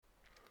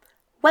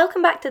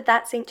Welcome back to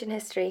That's Ancient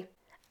History.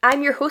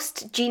 I'm your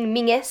host, Jean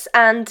Mingus,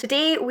 and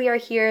today we are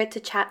here to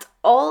chat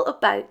all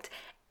about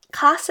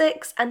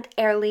classics and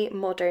early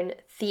modern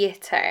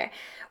theatre.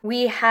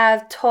 We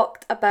have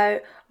talked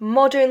about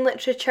modern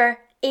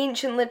literature,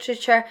 ancient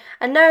literature,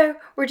 and now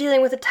we're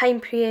dealing with a time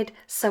period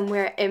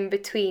somewhere in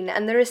between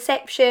and the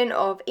reception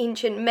of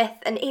ancient myth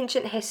and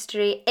ancient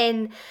history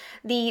in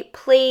the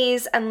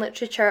plays and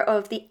literature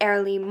of the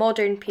early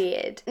modern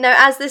period. Now,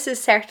 as this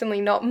is certainly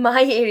not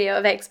my area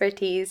of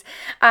expertise,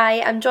 I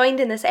am joined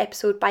in this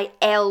episode by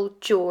Elle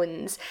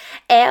Jones.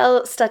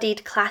 Elle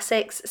studied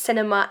classics,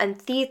 cinema and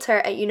theatre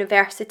at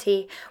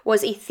university,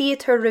 was a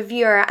theatre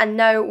reviewer and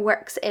now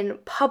works in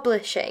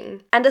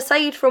publishing. And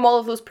aside from all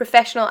of those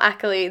professional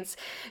accolades,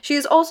 she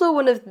is also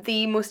one of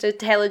the most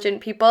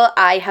intelligent people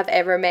I have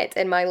ever met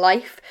in my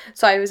life,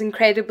 so I was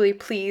incredibly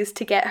pleased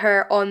to get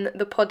her on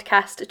the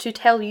podcast to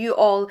tell you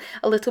all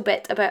a little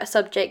bit about a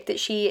subject that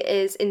she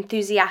is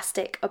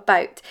enthusiastic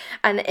about.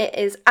 And it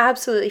is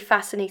absolutely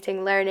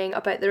fascinating learning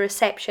about the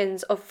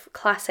receptions of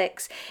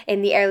classics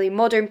in the early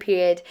modern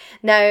period.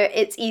 Now,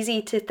 it's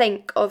easy to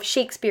think of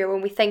Shakespeare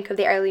when we think of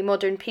the early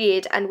modern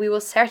period, and we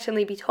will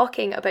certainly be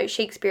talking about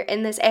Shakespeare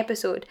in this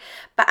episode.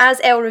 But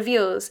as Elle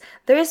reveals,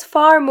 there is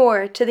far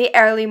more to the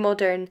early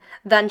modern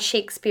than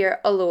Shakespeare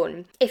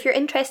alone. If you're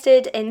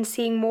interested in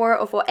seeing more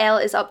of what Elle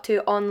is up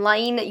to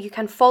online, you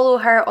can follow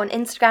her on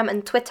Instagram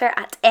and Twitter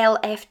at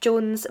LF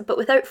Jones. But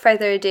without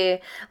further ado,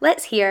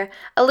 let's hear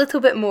a little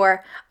bit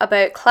more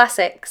about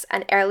classics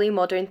and early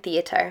modern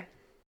theatre.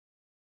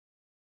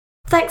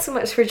 Thanks so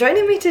much for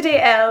joining me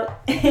today, Elle.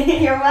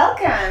 You're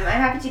welcome. I'm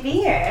happy to be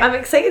here. I'm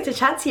excited to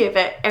chat to you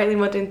about early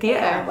modern theatre.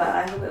 Yeah, well,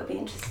 I hope it'll be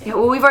interesting. Yeah,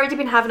 well, we've already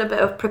been having a bit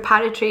of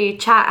preparatory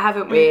chat,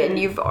 haven't we? Mm-hmm. And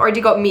you've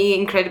already got me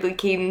incredibly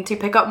keen to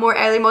pick up more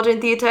early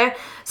modern theatre.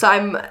 So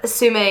I'm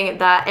assuming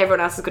that everyone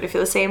else is going to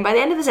feel the same by the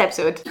end of this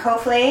episode.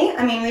 Hopefully.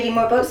 I mean, reading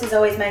more books is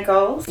always my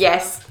goal. So.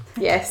 Yes.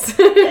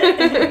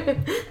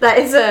 That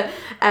is a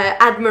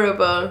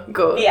admirable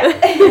goal.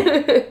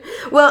 Yeah.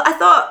 Well, I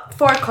thought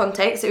for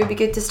context it would be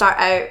good to start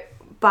out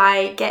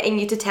by getting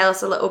you to tell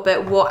us a little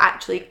bit what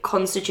actually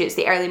constitutes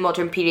the early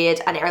modern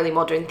period and early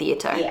modern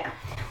theatre. Yeah.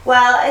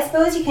 Well, I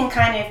suppose you can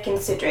kind of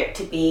consider it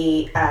to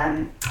be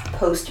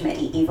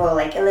post-medieval,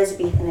 like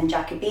Elizabethan and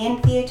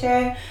Jacobean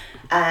theatre,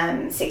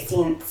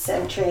 16th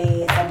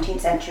century,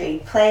 17th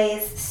century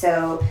plays.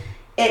 So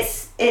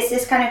it's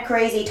this kind of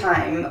crazy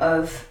time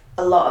of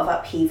a lot of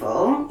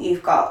upheaval.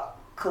 You've got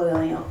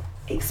colonial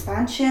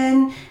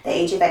expansion, the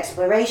age of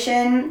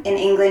exploration. In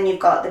England, you've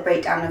got the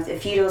breakdown of the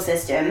feudal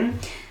system.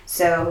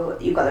 So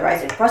you've got the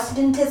rise of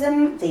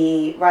Protestantism,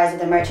 the rise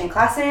of the merchant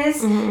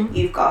classes. Mm-hmm.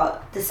 You've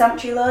got the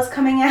sumptuary laws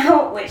coming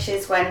out, which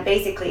is when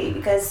basically,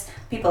 because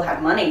people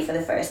had money for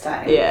the first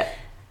time,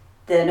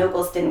 the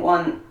nobles didn't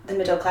want the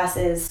middle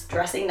classes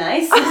dressing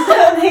nice. So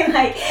they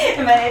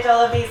invented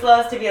all of these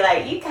laws to be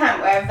like, you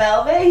can't wear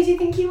velvet, who do you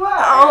think you are?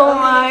 Oh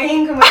my. The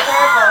king can wear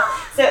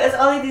purple. So it was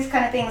all of these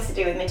kind of things to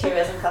do with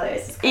materials and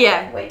colours. It's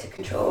kind of a way to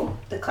control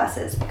the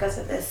classes because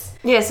of this.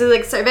 Yeah, so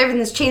sort of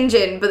everything's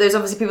changing, but there's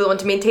obviously people that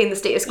want to maintain the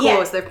status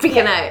quo, so they're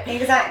freaking out.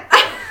 Exactly.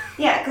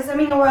 Yeah, because I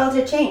mean the world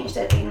had changed.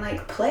 There'd been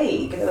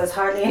plague. There was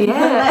hardly anyone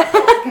left.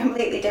 It was a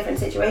completely different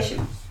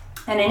situation.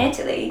 And in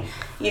Italy,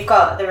 you've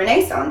got the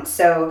Renaissance,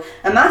 so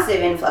a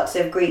massive influx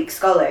of Greek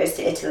scholars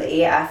to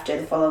Italy after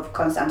the fall of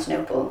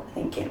Constantinople, I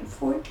think in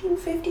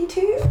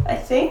 1452, I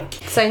think.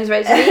 Sounds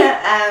right to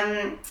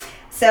me.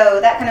 So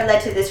that kind of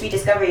led to this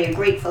rediscovery of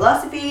Greek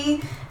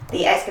philosophy.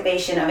 The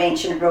excavation of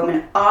ancient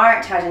Roman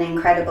art had an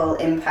incredible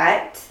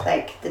impact,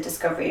 like the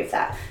discovery of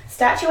that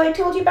statue I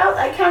told you about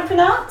that I can't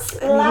pronounce.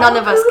 None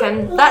of us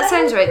can. That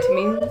sounds right to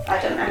me.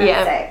 I don't know how to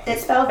say it.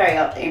 It's spelled very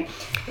oddly.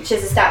 Which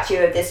is a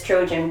statue of this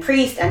Trojan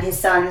priest and his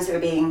sons who were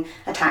being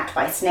attacked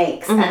by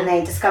snakes. Mm-hmm. And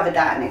they discovered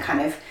that,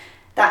 and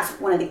that's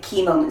one of the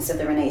key moments of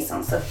the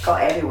Renaissance that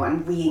got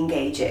everyone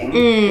re-engaging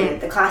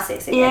with the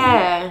classics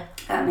again.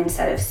 Yeah.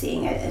 Instead of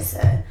seeing it as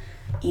a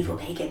evil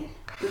pagan.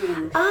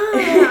 Ooh.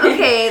 Ah,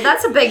 okay,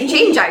 that's a big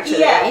change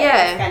actually.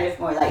 Yeah. It's kind of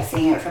more like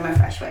seeing it from a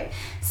fresh way.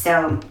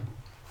 So,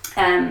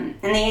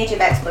 and the age of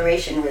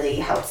exploration really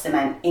helped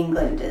cement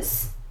England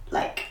as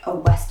like a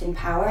Western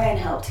power and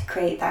helped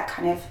create that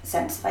kind of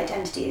sense of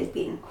identity as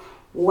being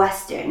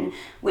Western,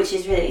 which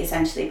is really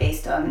essentially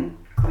based on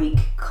Greek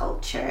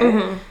culture.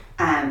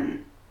 Mm-hmm.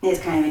 It's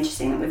kind of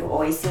interesting that we've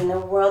always seen the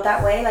world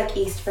that way, like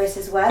East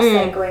versus West,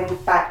 like going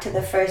back to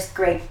the first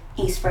great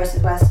East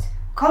versus West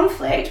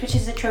conflict, which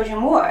is the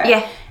Trojan War.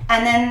 Yeah.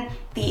 And then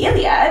the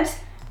Iliad,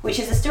 which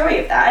is a story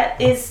of that,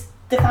 is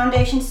the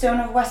foundation stone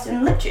of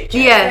Western literature.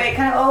 Yeah. So it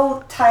kind of all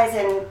ties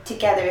in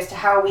together as to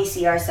how we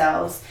see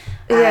ourselves.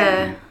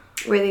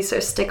 Where these sort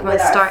of stigmas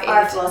started.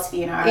 Our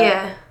philosophy and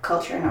our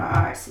culture and our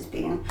arts as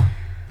being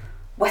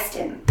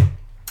Western.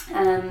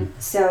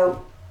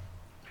 So,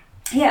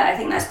 I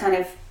think that's kind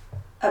of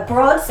a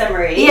broad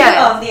summary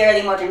of the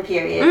early modern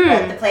period.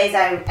 But the plays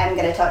I'm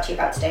going to talk to you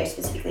about today are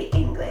specifically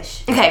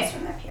English. Okay.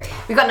 From that period.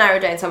 We got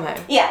narrowed down somehow.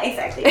 Yeah,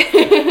 exactly.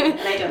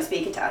 And I don't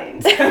speak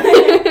Italian. So.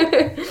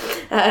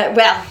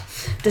 Well,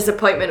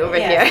 disappointment over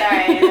here. Yeah,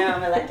 sorry, I know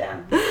I'm a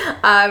letdown.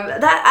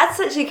 That's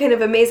actually kind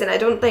of amazing. I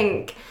don't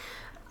think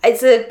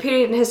it's a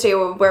period in history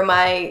where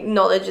my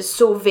knowledge is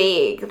so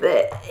vague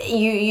that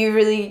you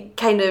really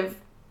kind of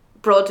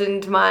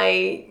broadened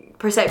my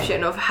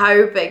perception of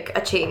how big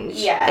a change it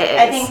is.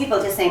 I think people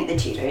just think the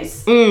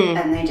Tudors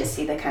and they just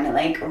see the kind of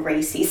like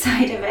racy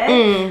side of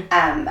it.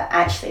 But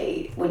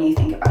actually, when you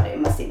think about it, it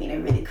must have been a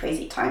really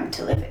crazy time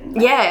to live in.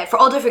 Yeah, for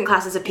all different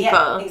classes of people.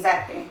 Yeah,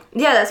 exactly.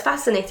 Yeah, that's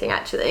fascinating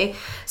actually.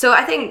 So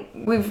I think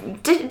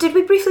did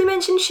we briefly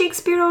mention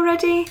Shakespeare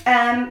already?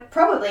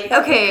 Probably.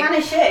 But Okay. We kind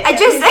of should. I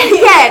just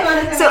One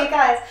of the So big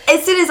guys.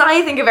 as soon as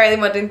I think of early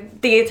modern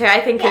theatre,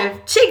 I think Yeah.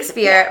 of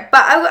Shakespeare.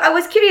 But I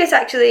was curious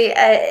actually,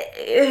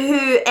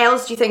 who else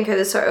do you think are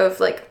the sort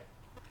of like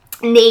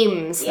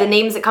names, the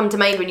names that come to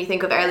mind when you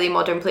think of early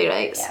modern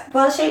playwrights? Yeah.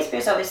 Well,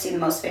 Shakespeare's obviously the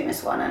most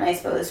famous one, and I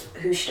suppose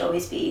who should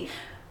always be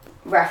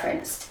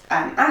referenced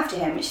after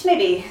him, which is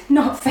maybe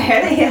not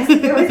fair that he has to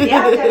go as the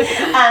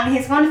actor.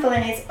 He's wonderful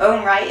in his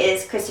own right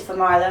is Christopher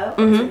Marlowe,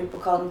 some people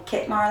call him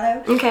Kit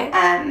Marlowe, Okay.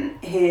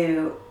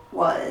 who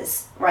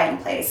was writing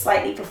plays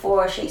slightly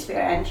before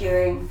Shakespeare and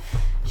during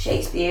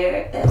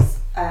Shakespeare.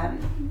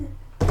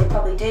 They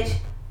probably did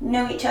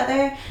know each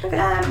other.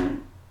 Okay.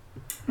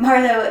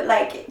 Marlowe,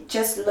 like,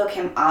 just look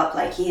him up.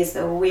 Like, he is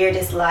the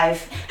weirdest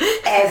life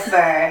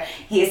ever.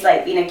 He's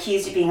like been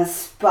accused of being a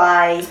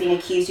spy. He's been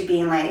accused of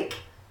being like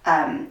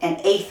an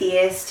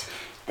atheist.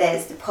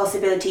 There's the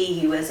possibility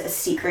he was a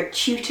secret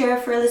tutor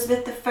for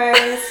Elizabeth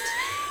I.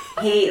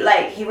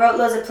 He wrote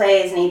loads of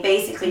plays, and he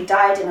basically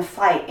died in a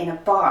fight in a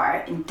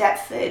bar in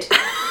Deptford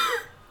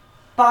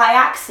by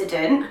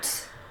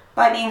accident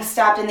by being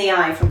stabbed in the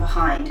eye from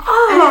behind.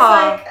 Oh. And it's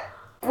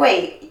like,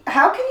 wait,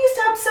 how can you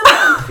stab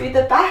someone through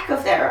the back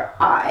of their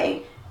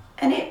eye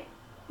and it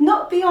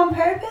not be on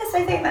purpose?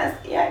 I think that's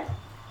kind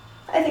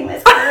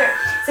of weird.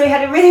 So he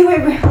had a really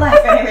weird life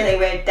and a really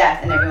weird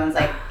death, and everyone's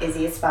like, is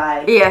he a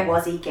spy? Yeah.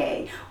 Was he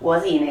gay?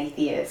 Was he an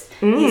atheist?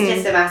 He's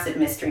just a massive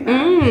mystery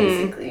man,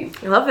 basically.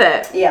 I love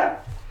it. Yeah.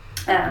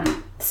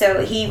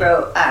 So he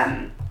wrote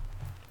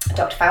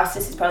Dr.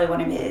 Faustus is probably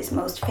one of his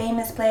most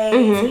famous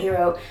plays. He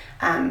wrote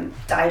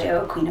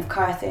Dido, Queen of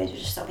Carthage,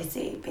 which is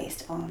obviously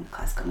based on the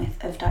classical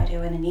myth of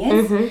Dido and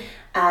Aeneas.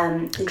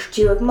 The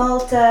Jew of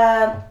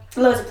Malta,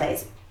 loads of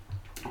plays.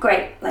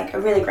 Great, like a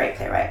really great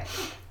playwright.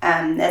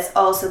 There's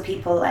also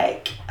people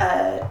like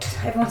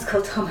everyone's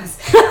called Thomas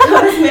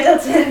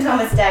Middleton,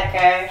 Thomas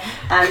Dekker.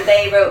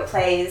 They wrote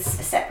plays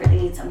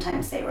separately, and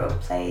sometimes they wrote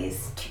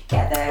plays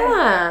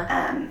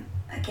together.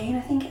 Again,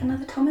 I think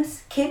another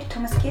Thomas Kidd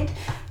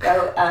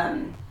wrote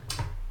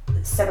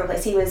several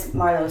plays. He was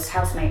Marlowe's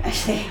housemate,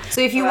 actually. So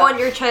if you want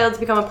your child to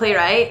become a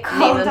playwright,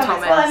 name them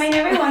Thomas. Well, I mean,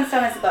 everyone's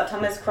Thomas. You've got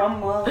Thomas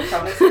Cromwell,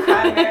 Thomas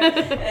Cranmer,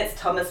 it's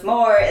Thomas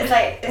More. It's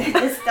like,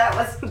 that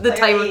was The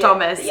time of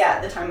Thomas. Yeah,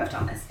 the time of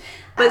Thomas.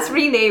 But it's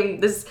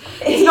renamed this.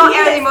 It's not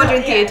early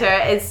modern theatre.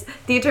 It's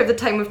theatre of the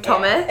time of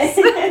Thomas.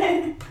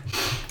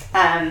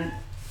 And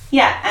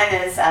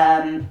there's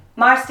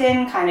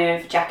Marston, kind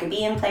of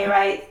Jacobean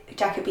playwright.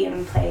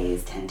 Jacobean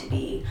plays tend to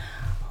be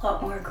a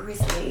lot more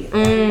grisly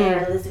than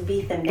their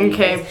Elizabethan days.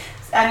 Okay.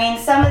 I mean,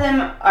 some of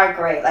them are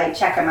great. Like,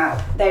 check them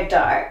out. They're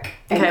dark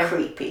and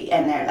creepy,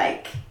 and they're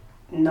like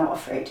not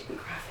afraid to be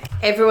graphic.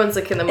 Everyone's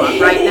looking them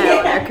up right now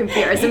on their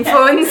computers and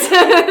phones.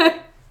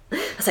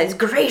 That sounds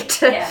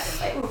great. Yeah, it's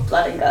like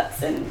blood and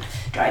guts and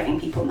driving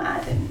people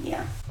mad, and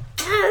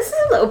This is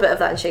a little bit of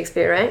that in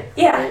Shakespeare, right?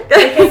 Yeah,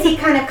 because he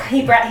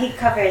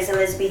covers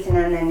Elizabethan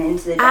and then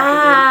into the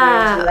Jacobean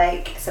period. So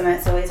like some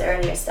of his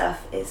earlier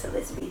stuff is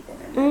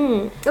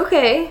Elizabethan.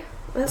 Okay,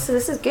 this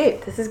is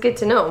good. This is good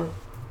to know.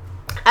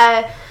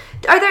 Are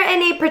there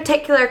any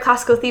particular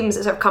classical themes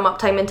that sort of come up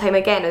time and time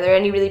again? Are there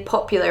any really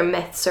popular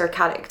myths or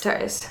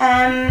characters?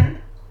 I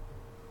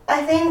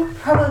think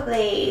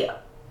probably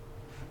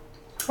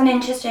an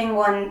interesting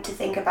one to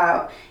think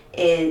about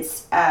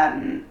is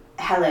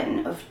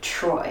Helen of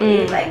Troy.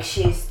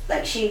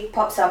 She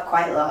pops up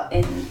quite a lot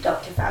in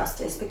Dr.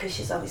 Faustus because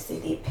she's obviously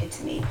the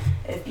epitome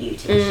of beauty.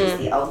 She's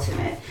the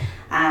ultimate.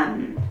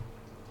 I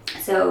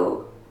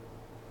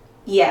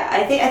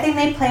think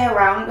they play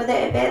around with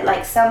it a bit.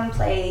 Like, some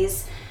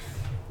plays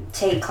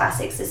take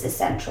classics as a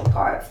central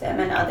part of them,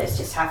 and others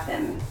just have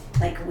them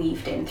like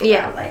weaved in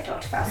throughout, like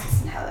Dr.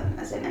 Faustus and Helen,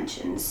 as I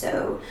mentioned.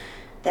 So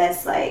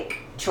there's like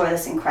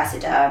Troilus and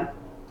Cressida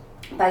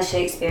by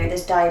Shakespeare,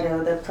 there's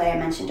Dido, the play I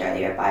mentioned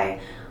earlier, by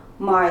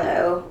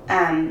Marlowe,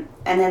 and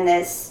then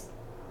there's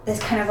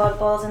kind of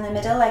oddballs in the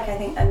middle. Like, I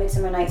think A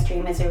Midsummer Night's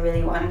Dream is a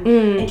really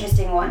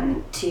interesting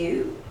one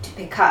to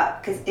pick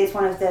up, because it's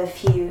one of the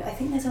few, I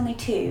think there's only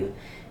 2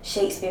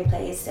 Shakespeare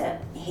plays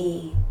that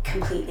he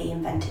completely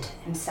invented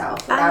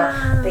himself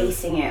without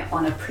basing it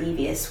on a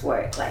previous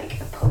work,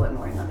 like a poem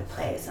or another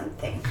play or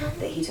something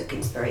that he took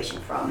inspiration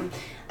from.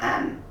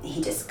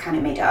 He just kind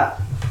of made up.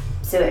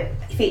 So it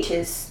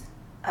features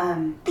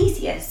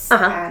Theseus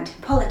and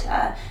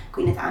Hippolyta,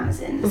 Queen of the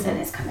Amazons, and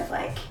it's kind of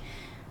like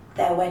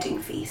their wedding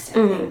feast,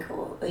 I think,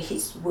 or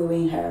he's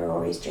wooing her,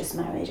 or he's just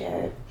married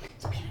her.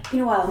 It's been a been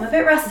a while. I'm a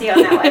bit rusty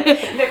on that one. A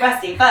bit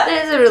rusty, but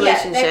there's a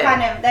relationship.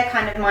 Yeah, they're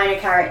kind of minor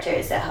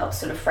characters that help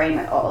sort of frame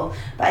it all.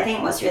 But I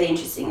think what's really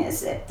interesting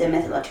is that the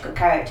mythological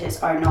characters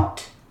are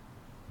not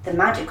the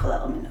magical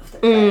element of the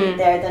play.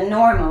 They're the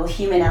normal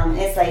human element.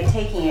 It's like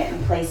taking it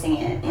and placing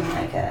it in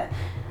like a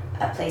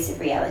place of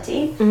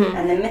reality,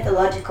 and the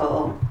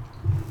mythological,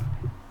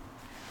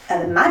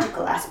 the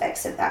magical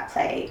aspects of that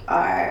play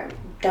are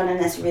done in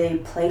this really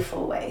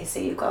playful way. So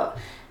you've got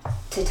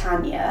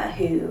Titania,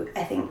 who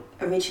I think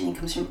originally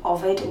comes from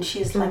Ovid, and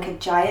she's like a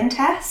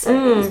giantess.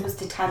 I suppose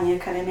Titania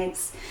kind of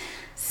makes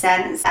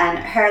sense. And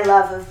her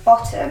love of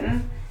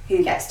Bottom,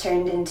 who gets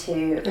turned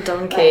into a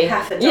donkey, like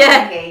half a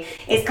donkey,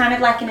 is kind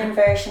of like an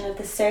inversion of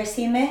the Circe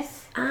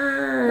myth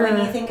when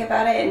you think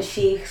about it. And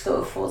she sort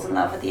of falls in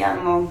love with the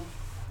animal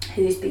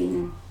who's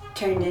been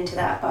turned into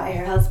that by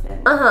her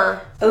husband.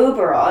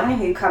 Oberon,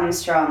 who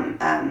comes from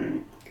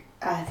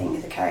I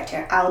think the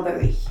character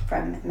Alberich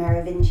from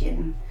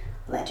Merovingian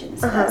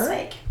legends. That's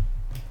like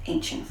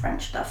ancient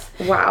French stuff.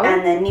 Wow.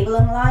 And then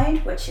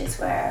Nibelungenlied, which is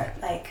where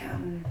like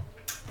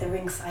the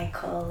Ring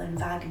Cycle and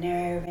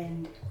Wagner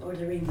and Lord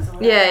of the Rings, all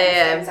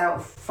that comes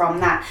out from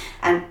that.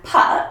 And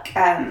Puck,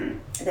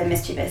 the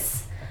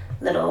mischievous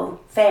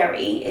little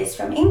fairy, is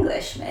from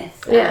English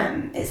myth.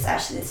 It's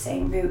actually the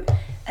same root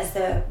as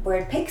the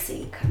word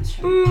pixie comes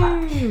from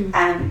Puck.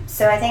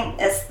 So I think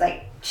it's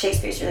like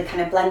Shakespeare's really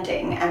kind of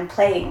blending and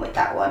playing with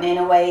that one in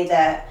a way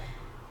that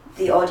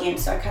the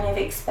audience are kind of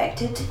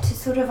expected to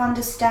sort of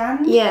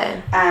understand.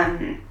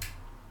 And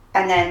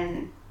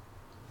then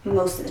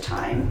most of the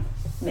time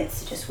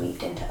myths are just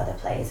weaved into other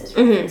plays as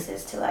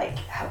references to like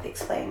help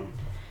explain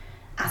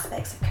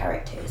aspects of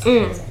characters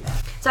and things like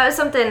that. So that was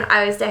something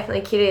I was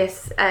definitely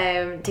curious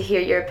to hear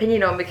your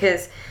opinion on,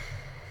 because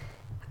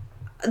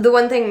the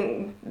one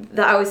thing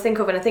that I always think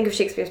of when I think of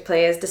Shakespeare's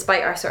plays,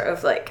 despite our sort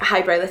of like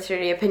highbrow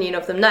literary opinion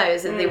of them now,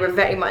 is that they were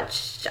very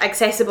much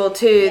accessible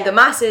to the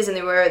masses, and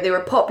they were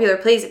popular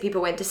plays that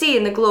people went to see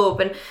in the globe,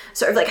 and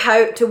sort of like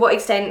to what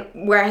extent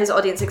were his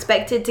audience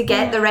expected to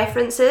get the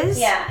references?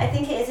 Yeah, I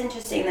think it is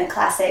interesting that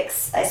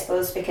classics, I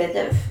suppose because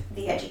of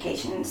the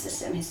education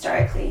system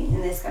historically in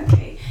this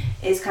country,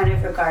 is kind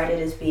of regarded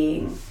as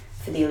being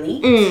for the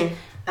elite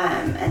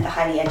and the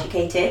highly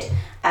educated.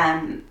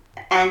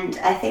 And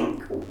I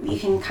think you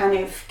can kind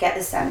of get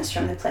the sense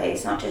from the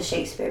plays, not just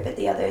Shakespeare, but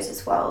the others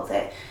as well,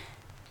 that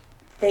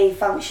they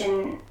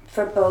function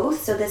for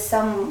both. So there's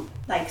some,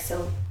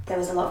 there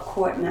was a lot of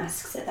court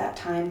masks at that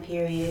time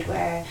period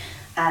where,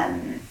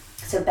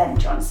 so Ben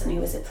Jonson, who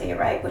was a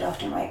playwright, would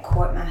often write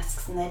court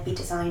masks, and they'd be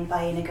designed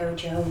by Inigo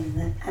Jones,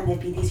 and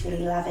there'd be these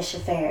really lavish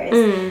affairs,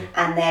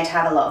 and they'd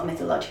have a lot of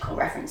mythological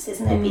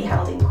references, and they'd be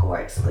held in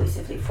court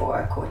exclusively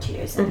for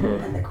courtiers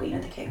and the queen or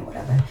the king or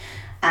whatever.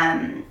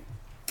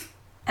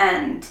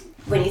 And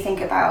when you think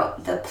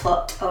about the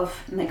plot of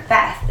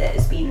Macbeth, that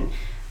has been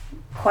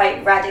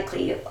quite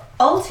radically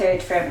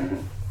altered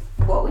from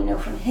what we know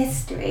from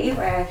history,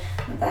 where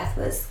Macbeth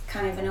was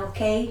kind of an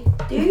okay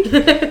dude,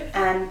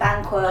 and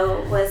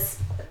Banquo was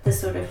the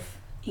sort of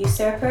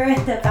usurper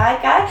and the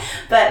bad guy.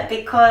 But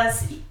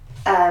because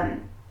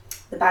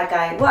the bad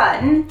guy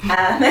won,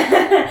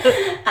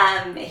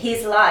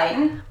 his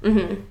line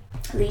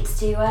leads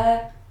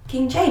to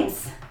King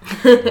James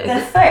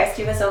the first,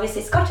 who was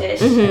obviously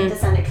Scottish,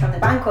 descended from the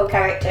Banquo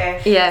character.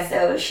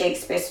 So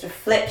Shakespeare sort of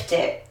flipped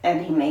it,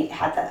 and he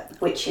had that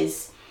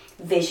witch's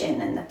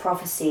vision and the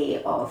prophecy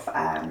of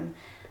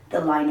the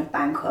line of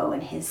Banquo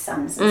and his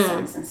sons and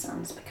sons and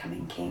sons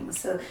becoming kings.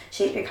 So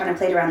Shakespeare kind of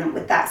played around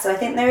with that. So I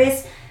think there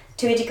is,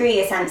 to a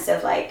degree, a sense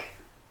of like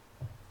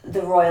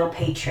the royal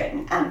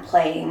patron and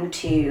playing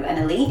to an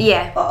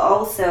elite. But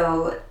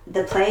also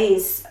the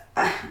plays,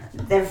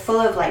 they're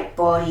full of like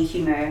bawdy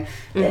humour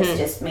that's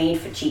just made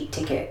for cheap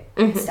ticket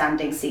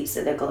standing seats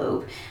at the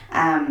Globe.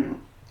 And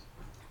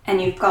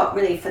you've got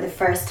really, for the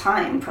first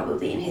time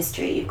probably in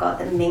history, you've got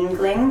the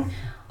mingling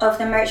of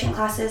the merchant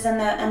classes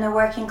and the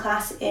working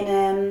class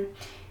in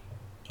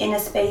a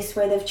space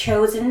where they've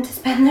chosen to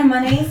spend their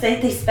money. So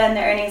they spend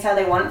their earnings how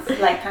they want, for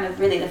like kind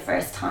of really the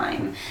first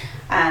time.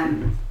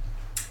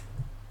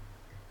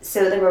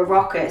 So they were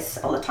raucous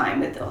all the time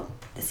with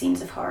the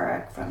scenes of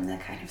horror from the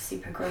kind of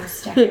super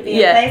gross Jacobean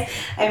plays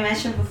I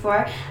mentioned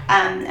before.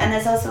 And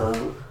there's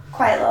also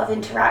quite a lot of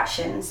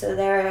interaction. So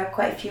there are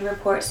quite a few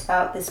reports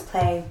about this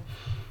play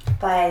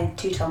by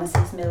two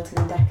Thomases, Milton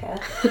and Dekker,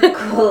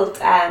 called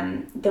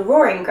The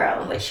Roaring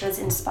Girl, which was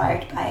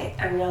inspired by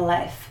a real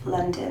life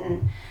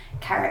London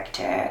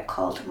character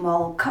called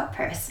Moll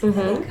Cutpurse. I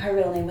think her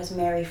real name was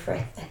Mary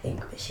Frith,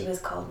 but she was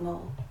called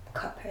Moll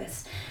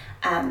Cutpurse.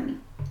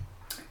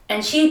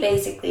 And she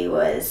basically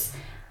was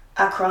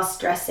a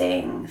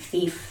cross-dressing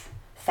thief,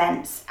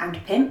 fence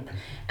and pimp,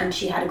 and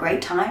she had a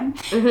great time.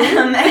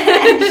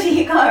 And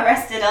she got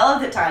arrested all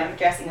the time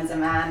dressing as a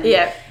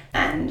man.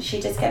 And she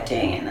just kept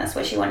doing it, and that's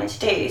what she wanted to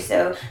do.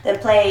 So the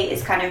play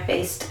is kind of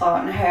based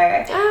on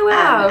her. Oh,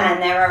 wow.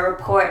 And there are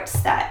reports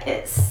that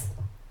it's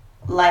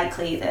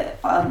likely that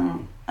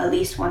on at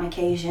least one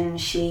occasion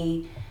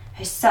she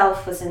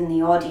herself was in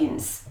the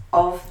audience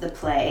of the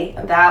play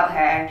about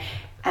her,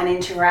 and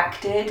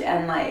interacted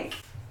and like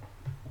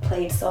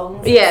played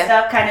songs Yeah. and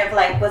stuff, kind of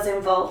like was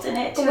involved in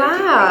it to a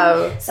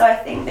Wow. degree. So I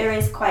think there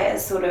is quite a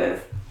sort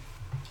of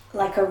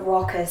like a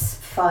raucous,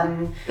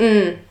 fun,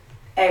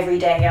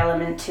 everyday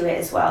element to it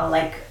as well,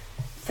 like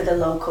for the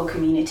local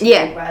community,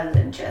 Yeah. rather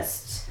than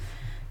just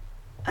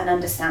an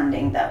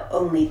understanding that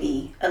only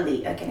the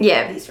elite are going to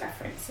Yeah. get these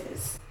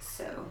references.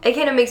 So It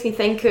kind of makes me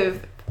think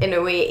of, in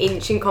a way,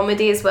 ancient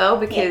comedy as well,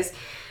 because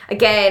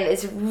again,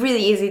 it's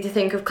really easy to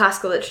think of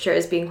classical literature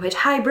as being quite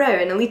highbrow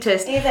and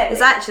elitist. Exactly.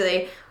 It's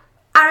actually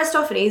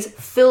Aristophanes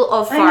full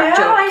of fart jokes.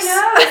 I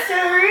know, it's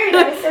so rude.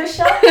 I was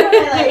so shocked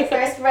when I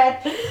first read,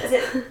 is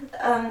it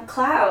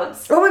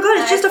Clouds? Oh my god,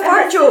 it's just a I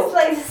fart was joke.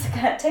 just like, I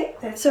can't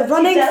take this. It's a I'm too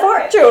running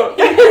fart delicate. joke.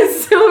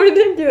 It's so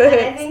ridiculous.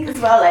 And I think as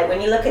well, like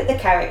when you look at the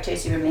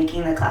characters who are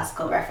making the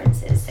classical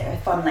references, they're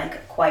from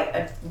like quite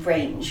a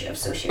range of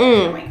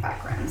socioeconomic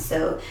backgrounds.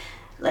 So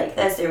like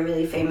there's a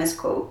really famous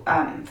quote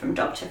from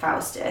Dr.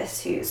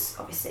 Faustus, who's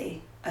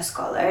obviously a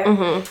scholar,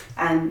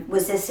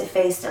 was this a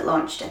face that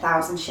launched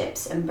 1,000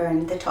 ships and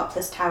burned the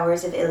topless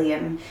towers of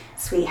Ilium?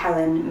 Sweet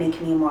Helen, make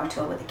me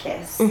immortal with a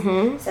kiss.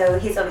 So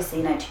he's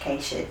obviously an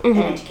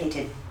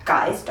educated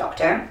guy's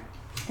doctor.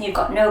 You've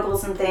got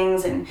nobles and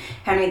things, and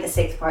Henry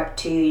VI Part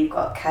 2, you've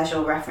got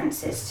casual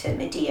references to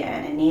Medea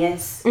and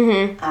Aeneas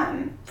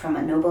from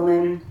a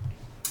nobleman.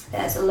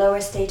 There's a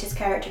lower status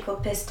character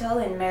called Pistol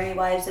in Merry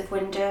Wives of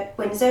Windsor,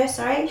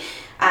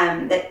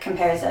 that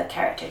compares a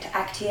character to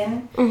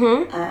Actaeon.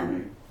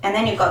 And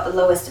then you've got the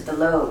lowest of the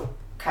low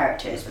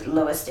characters with the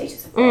lowest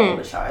status of all,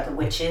 which are the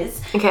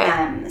witches.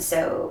 Okay.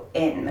 So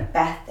in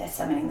Macbeth, they're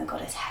summoning the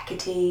goddess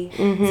Hecate.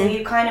 So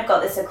you've kind of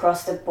got this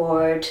across the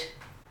board,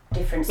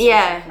 different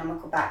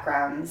socioeconomical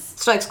backgrounds.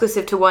 It's not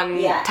exclusive to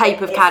one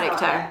type of it's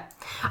character.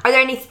 not. Are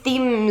there any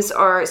themes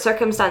or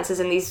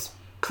circumstances in these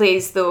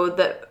plays, though,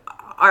 that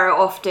are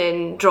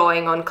often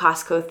drawing on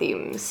classical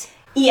themes?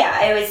 Yeah,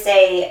 I would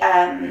say,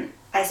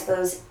 I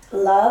suppose,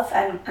 love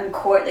and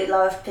courtly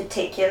love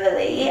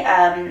particularly.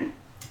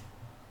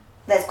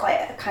 There's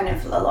quite a kind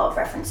of a lot of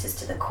references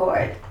to the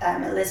court.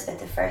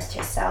 Elizabeth I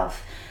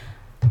herself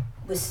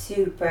was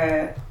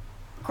super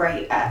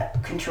great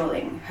at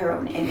controlling her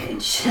own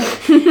image.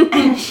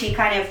 And she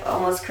kind of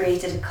almost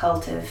created a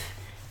cult of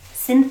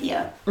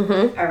Cynthia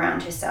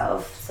around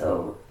herself.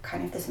 So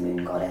kind of this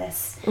moon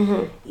goddess,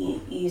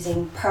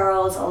 using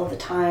pearls all the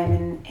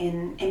time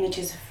in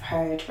images of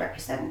her to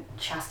represent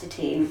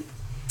chastity.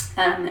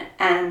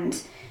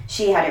 And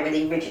she had a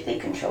really rigidly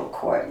controlled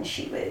court, and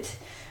she would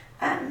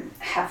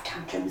have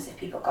tantrums if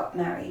people got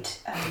married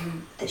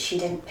that she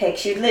didn't pick.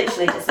 She would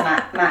literally just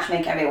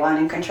matchmake everyone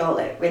and control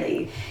it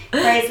really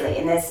crazily.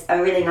 And there's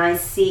a really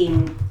nice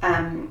scene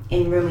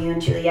in Romeo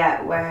and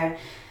Juliet where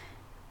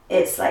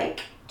it's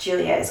like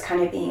Juliet is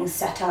kind of being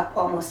set up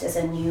almost as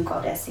a new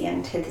goddess, the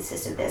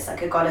antithesis of this,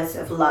 like a goddess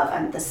of love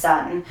and the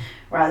sun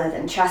rather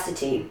than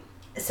chastity.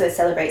 So it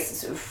celebrates the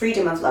sort of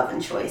freedom of love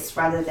and choice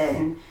rather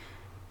than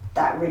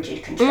that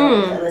rigid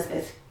control that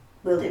Elizabeth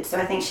wielded. So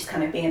I think she's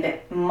kind of being a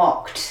bit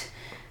mocked.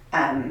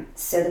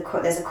 So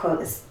there's a quote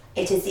that's,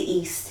 "It is the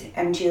east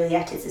and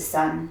Juliet is the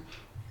sun.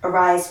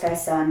 Arise, fair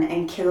sun,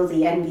 and kill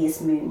the envious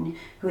moon,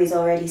 who is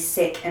already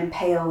sick and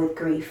pale with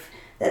grief,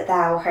 that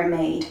thou, her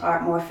maid,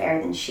 art more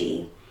fair than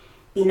she.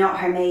 Be not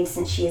her maid,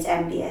 since she is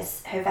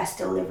envious. Her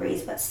vestal livery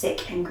is but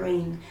sick and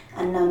green,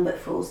 and none but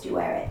fools do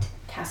wear it.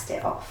 Cast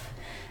it off."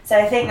 So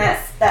I think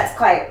that's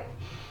quite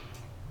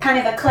kind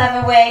of a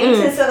clever way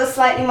to sort of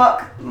slightly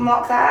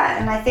mock that.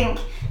 And I think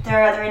there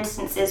are other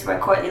instances where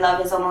courtly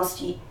love is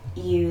almost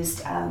used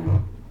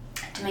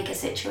to make a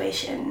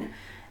situation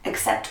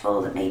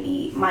acceptable that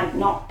maybe might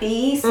not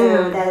be.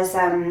 So there's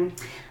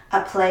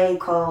a play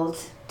called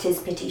 "'Tis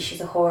Pity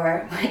She's a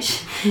Whore,"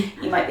 which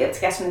you might be able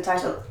to guess from the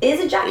title is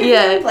a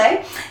Jacobean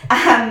play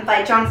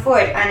by John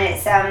Ford, and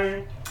it's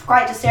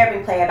quite a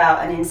disturbing play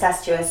about an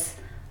incestuous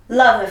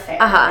love affair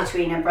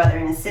between a brother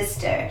and a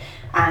sister.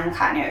 And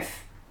kind of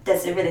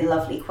there's a really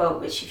lovely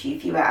quote which if you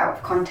view it out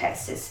of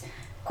context is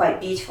quite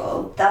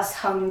beautiful. "Thus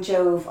hung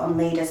Jove on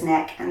Leda's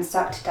neck and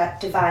sucked that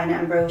divine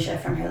ambrosia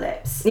from her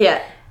lips."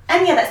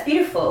 And that's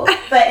beautiful.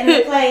 But in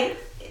the play,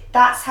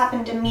 that's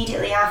happened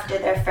immediately after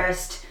their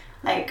first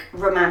like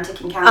romantic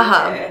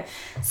encounter.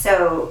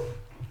 So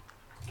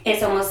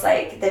it's almost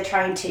like they're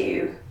trying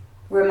to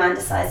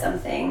romanticize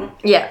something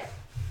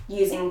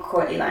using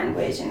courtly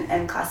language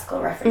and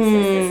classical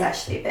references. It's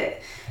actually a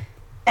bit,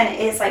 and it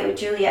is like with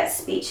Juliet's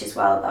speech as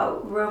well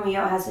about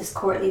Romeo has this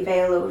courtly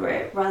veil over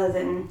it rather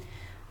than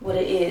what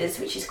it is,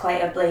 which is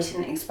quite a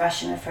blatant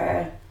expression of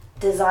her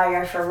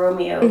desire for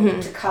Romeo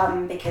to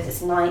come because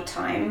it's night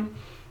time.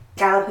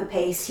 "Gallop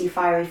apace, you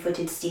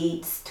fiery-footed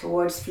steeds,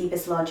 towards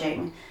Phoebus'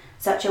 lodging.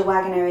 Such a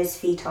wagoner as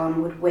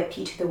Phaeton would whip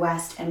you to the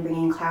west and bring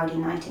in cloudy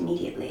night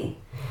immediately."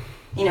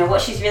 You know,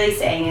 what she's really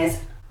saying is,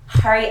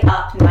 hurry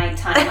up,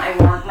 nighttime, I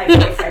want my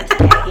boyfriend to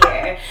get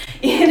here.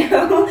 You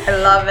know? I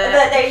love it.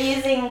 But they're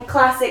using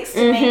classics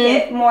to make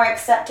it more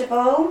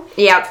acceptable.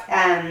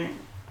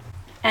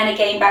 And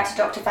again, back to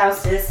Dr.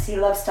 Faustus, he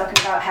loves talking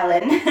about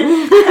Helen.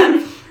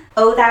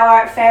 O thou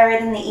art fairer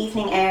than the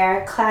evening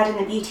air, clad in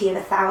the beauty of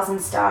 1,000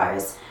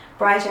 stars.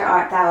 Brighter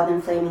art thou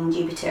than flaming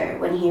Jupiter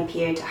when he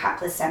appeared to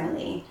hapless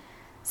Semele.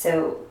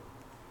 So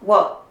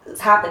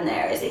what's happened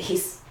there is that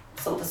he's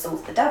sold the soul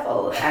to the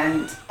devil,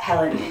 and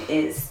Helen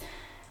is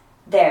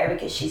there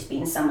because she's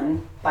been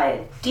summoned by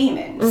a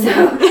demon. Mm-hmm.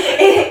 So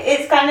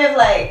it's kind of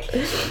like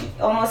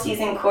almost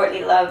using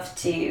courtly love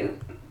to,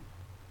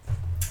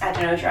 I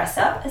don't know, dress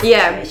up a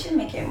situation,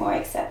 make it more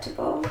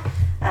acceptable.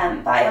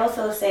 But I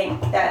also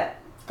think that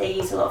they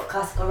use a lot of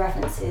classical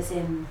references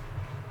in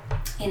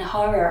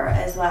horror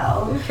as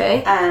well.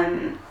 Okay.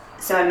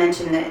 So I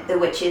mentioned the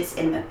witches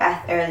in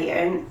Macbeth earlier,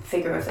 and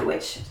figure of the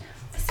witch is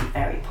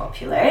very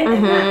popular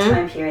in that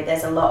time period.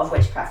 There's a lot of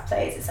witchcraft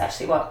plays. It's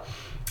actually what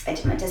I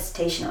did my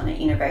dissertation on at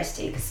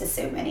university, because there's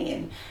so many,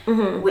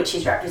 and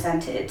witches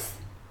represented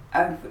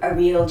a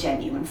real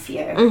genuine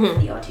fear for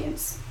the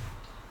audience.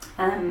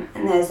 And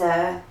there's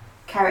a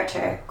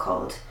character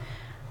called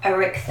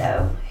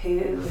Erichtho,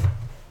 who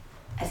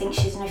I think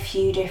she's in a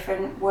few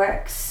different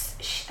works.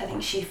 I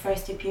think she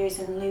first appears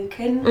in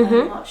Lucan.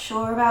 I'm not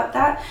sure about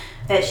that,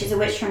 but she's a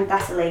witch from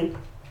Thessaly,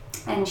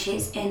 and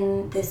she's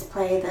in this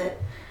play that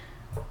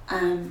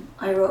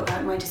I wrote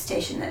about in my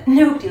dissertation that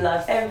nobody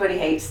loves. Everybody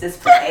hates this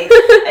play.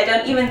 I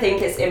don't even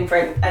think it's in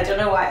print. I don't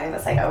know why. I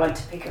was like, I want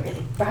to pick a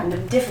really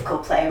random,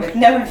 difficult play with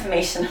no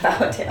information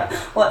about it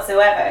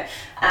whatsoever.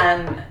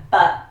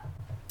 But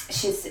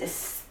she's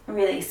this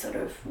really sort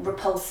of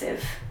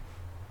repulsive,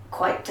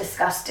 quite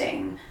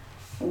disgusting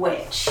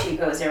witch who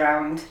goes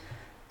around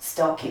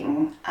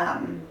stalking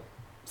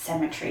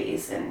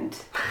cemeteries and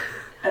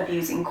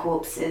abusing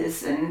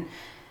corpses, and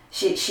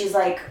she's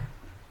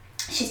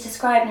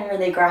described in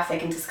really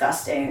graphic and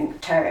disgusting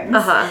terms.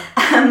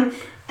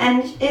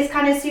 And it's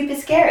kind of super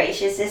scary.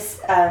 She's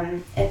this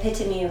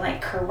epitome of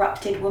like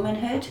corrupted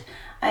womanhood,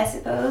 I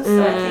suppose.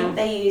 So I think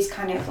they use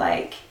kind of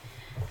like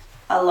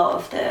a lot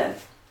of the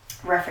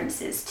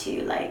references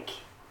to like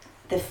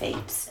the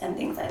Fates and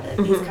things like that.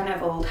 These kind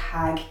of old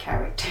hag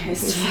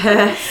characters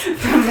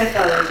from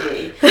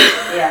mythology.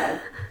 Yeah.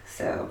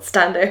 So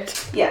standard.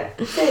 Yeah.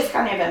 So it's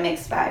kind of a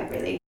mixed bag,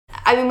 really.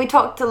 I mean, we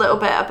talked a little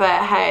bit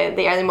about how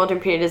the early modern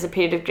period is a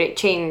period of great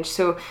change.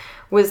 So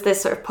was this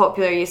sort of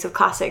popular use of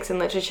classics in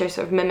literature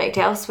sort of mimicked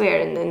elsewhere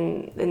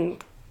in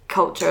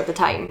culture of the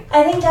time?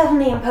 I think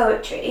definitely in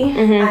poetry.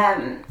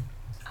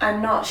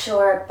 I'm not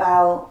sure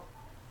about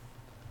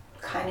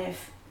kind of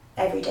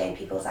everyday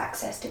people's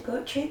access to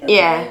poetry the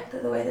way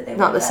that they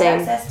would have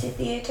had access to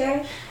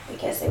theatre,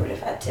 because they would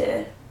have had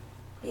to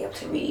be able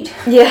to read.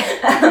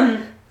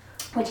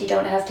 Which you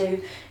don't have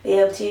to be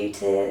able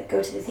to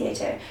go to the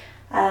theatre.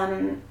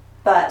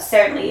 But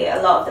certainly a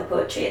lot of the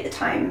poetry at the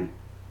time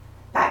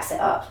backs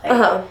it up.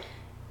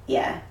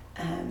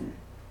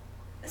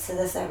 So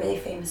there's that really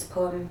famous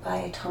poem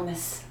by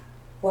Thomas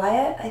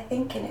Wyatt, I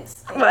think, and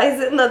it's like, why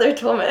is it another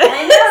Thomas?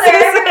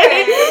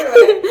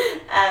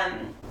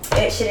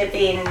 It should have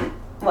been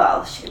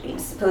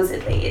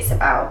supposedly it's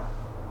about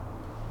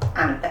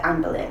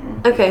Anne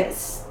Boleyn. Okay.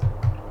 Because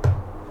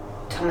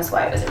Thomas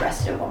Wyatt was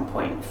arrested at one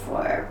point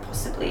for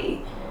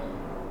possibly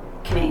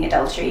committing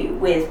adultery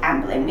with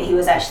Anne Boleyn, but he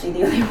was actually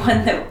the only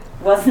one that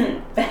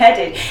wasn't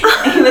beheaded.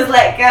 He was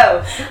let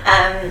go.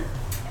 I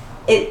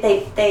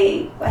think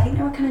they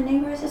were kind of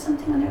neighbours or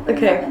something when they were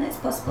growing up, and it's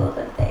possible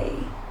that they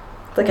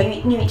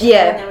knew each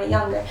other when they were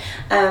younger.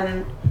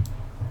 And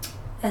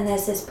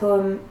there's this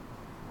poem,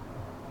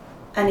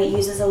 and it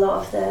uses a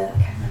lot of the,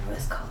 I can't remember what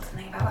it's called,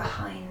 something about a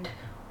hind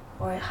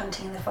or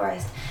hunting in the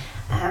forest.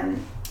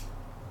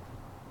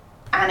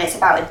 And it's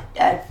about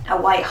a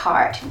white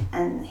hart,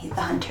 and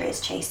the hunter is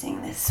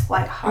chasing this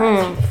white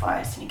hart through the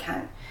forest, and he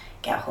can't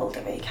get hold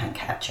of it, he can't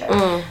catch it.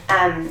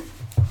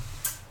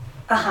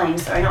 A hind,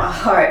 sorry, not a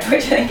hart,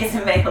 which I think is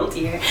a male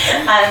deer.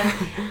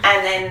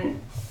 And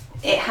then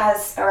it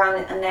has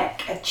around the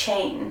neck a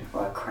chain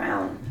or a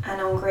crown,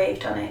 and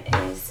engraved on it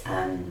is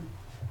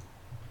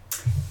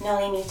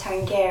Noli me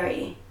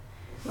tangere,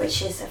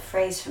 which is a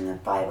phrase from the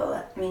Bible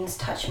that means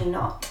touch me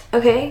not.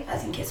 Okay. I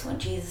think it's what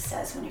Jesus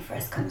says when he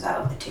first comes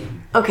out of the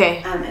tomb.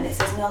 Okay. And it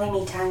says Noli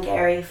me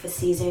tangere, for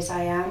Caesar's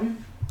I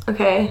am.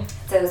 Okay.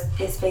 So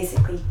it's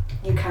basically,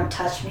 you can't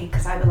touch me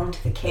because I belong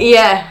to the king.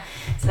 Yeah.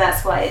 So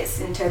that's why it's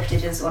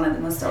interpreted as one of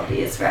the most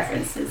obvious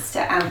references to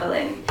Anne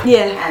Boleyn.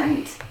 Yeah.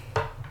 And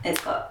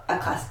it's got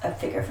a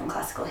figure from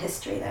classical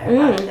history there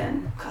rather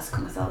than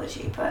classical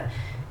mythology, but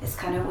it's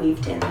kind of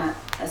weaved in that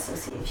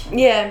association.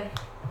 Yeah.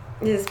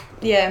 It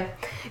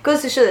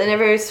goes to show that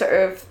never sort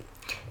of,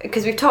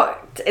 because we've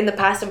talked in the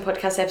past in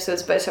podcast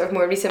episodes about sort of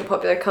more recent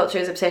popular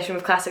culture's obsession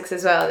with classics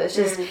as well. It's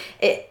just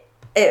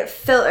it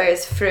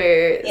filters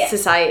through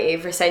society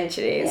for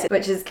centuries,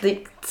 which is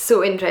like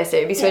so interesting.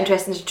 It'd be so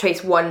interesting to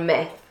trace one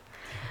myth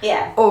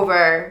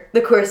over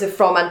the course of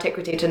from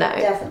antiquity to now.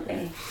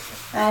 Definitely.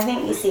 I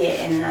think you see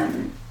it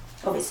in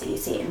obviously you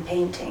see it in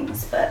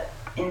paintings, but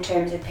in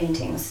terms of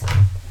paintings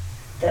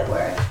that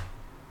were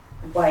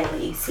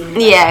widely seen by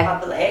the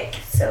public,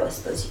 so I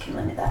suppose you can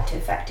limit that to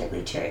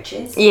effectively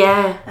churches.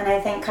 And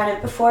I think kind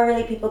of before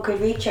really people could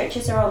read,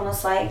 churches are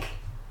almost like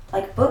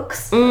like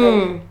books.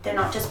 They're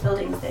not just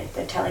buildings,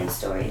 they're telling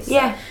stories.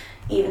 Yeah. So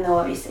even though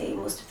obviously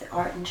most of the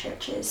art in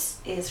churches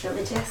is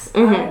religious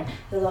art,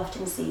 you'll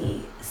often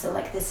see, so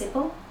like the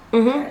Sibyl,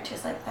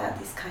 characters like that,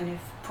 these kind of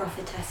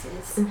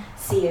prophetesses,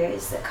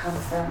 seers that come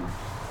from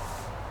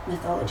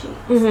mythology,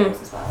 I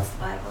suppose, as well as the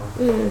Bible.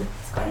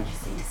 It's quite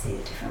interesting to see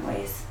the different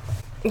ways.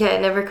 Yeah,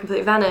 it never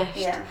completely vanished.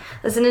 Yeah.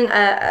 There's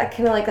I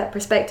kind of like that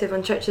perspective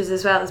on churches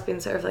as well as being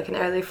sort of like an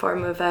early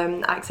form of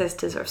access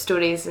to sort of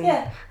stories. And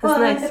Yeah, well,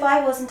 nice. The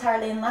Bible is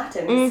entirely in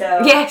Latin,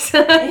 so... Yes.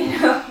 You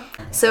know.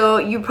 So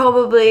you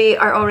probably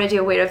are already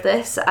aware of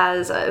this,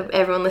 as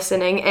everyone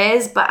listening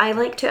is, but I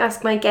like to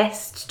ask my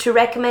guests to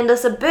recommend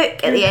us a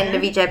book at the end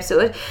of each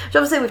episode, which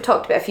obviously we've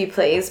talked about a few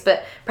plays,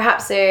 but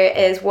perhaps there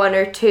is one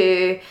or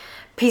two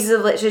pieces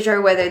of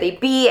literature, whether they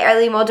be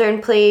early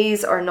modern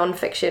plays or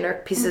non-fiction or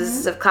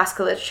pieces of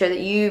classical literature that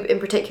you in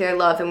particular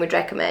love and would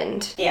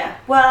recommend. Yeah,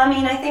 well, I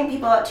mean, I think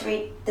people ought to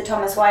read the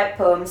Thomas Wyatt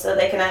poem so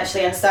they can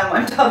actually understand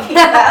what I'm talking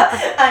about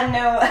and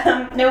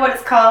know what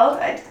it's called.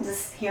 I can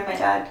just hear my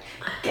dad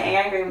getting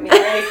angry with me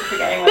already for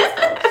forgetting what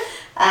it's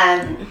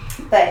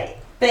called.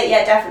 But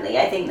yeah, definitely,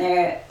 I think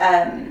there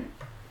are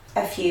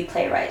a few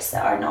playwrights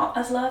that are not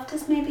as loved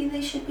as maybe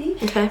they should be.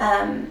 Okay.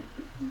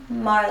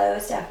 Marlowe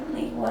is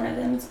definitely one of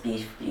them. He's a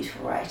beautiful,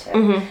 beautiful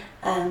writer.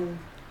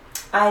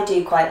 I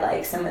do quite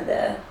like some of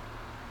the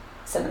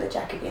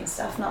Jacobean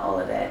stuff, not all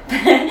of it.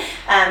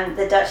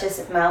 The Duchess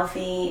of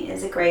Malfi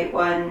is a great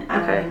one.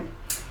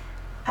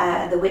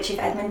 The Witch of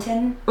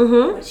Edmonton,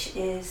 which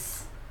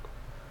is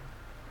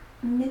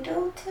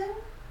Middleton,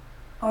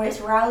 or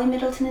it's Rowley,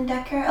 Middleton and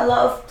Decker. A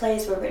lot of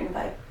plays were written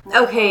by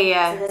Okay,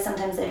 yeah. So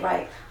sometimes they'd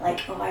write like,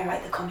 oh, I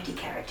write the comedy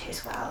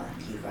characters well,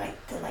 and you write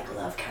the like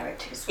love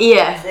characters well.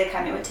 Yeah. So they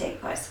kind of would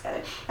take parts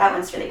together. That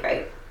one's really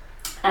great.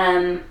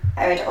 I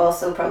would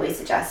also probably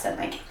suggest some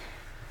like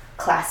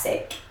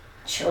classic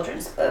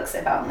children's books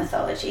about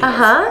mythology as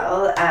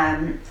well.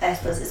 I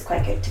suppose it's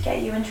quite good to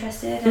get you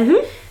interested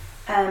in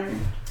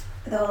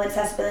the whole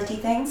accessibility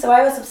thing. So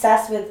I was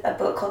obsessed with a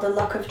book called The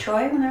Luck of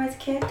Troy when I was a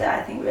kid that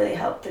I think really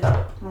helped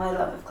develop my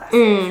love of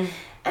classics.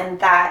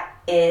 And that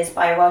is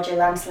by Roger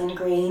Lancelyn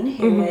Green,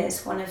 who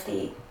is one of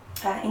the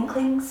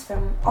Inklings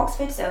from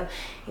Oxford. So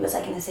he was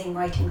like in the same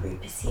writing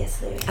group as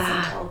C.S. Lewis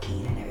and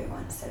Tolkien and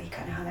everyone. So he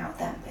kind of hung out with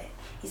them, but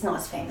he's not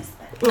as famous.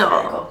 But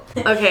no.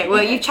 Okay,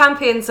 well, you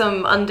champion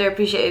some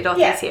underappreciated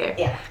authors here,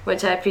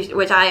 which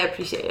I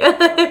appreciate.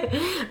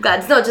 I'm glad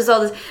it's not just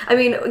all this. I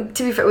mean,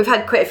 to be fair, we've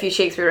had quite a few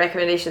Shakespeare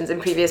recommendations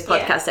in previous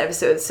podcast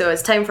episodes, so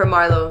it's time for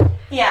Marlowe.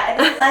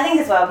 Yeah, I think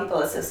as well people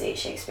associate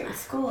Shakespeare with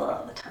school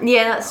all the time.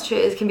 Yeah, that's true.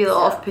 It can be a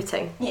little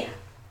off-putting. Yeah.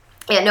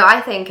 Yeah, no,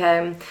 I think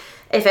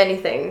if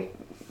anything,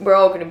 we're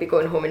all going to be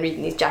going home and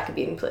reading these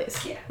Jacobean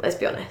plays. Yeah. Let's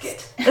be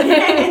honest.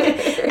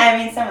 Good. I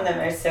mean, some of them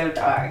are so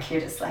dark. You're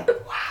just like,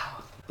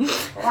 wow.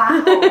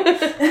 Wow.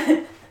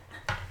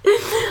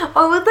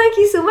 Oh, well, thank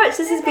you so much.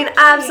 This has been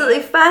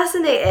absolutely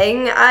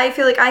fascinating. I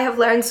feel like I have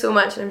learned so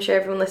much, and I'm sure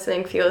everyone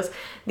listening feels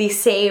the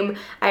same.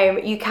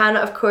 You can,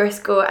 of course,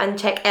 go and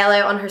check Elle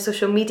out on her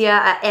social media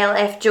at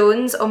LF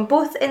Jones on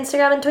both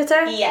Instagram and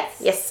Twitter.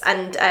 Yes,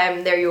 and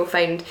there you'll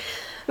find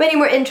many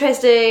more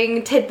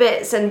interesting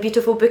tidbits and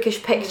beautiful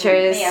bookish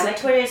pictures. Yeah, my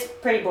Twitter's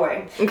pretty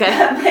boring. Okay.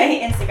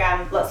 My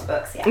Instagram, lots of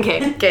books, yeah.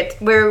 Okay, good.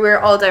 We're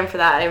all down for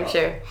that, I'm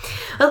sure.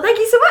 Well, thank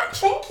you so much.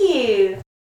 Thank you.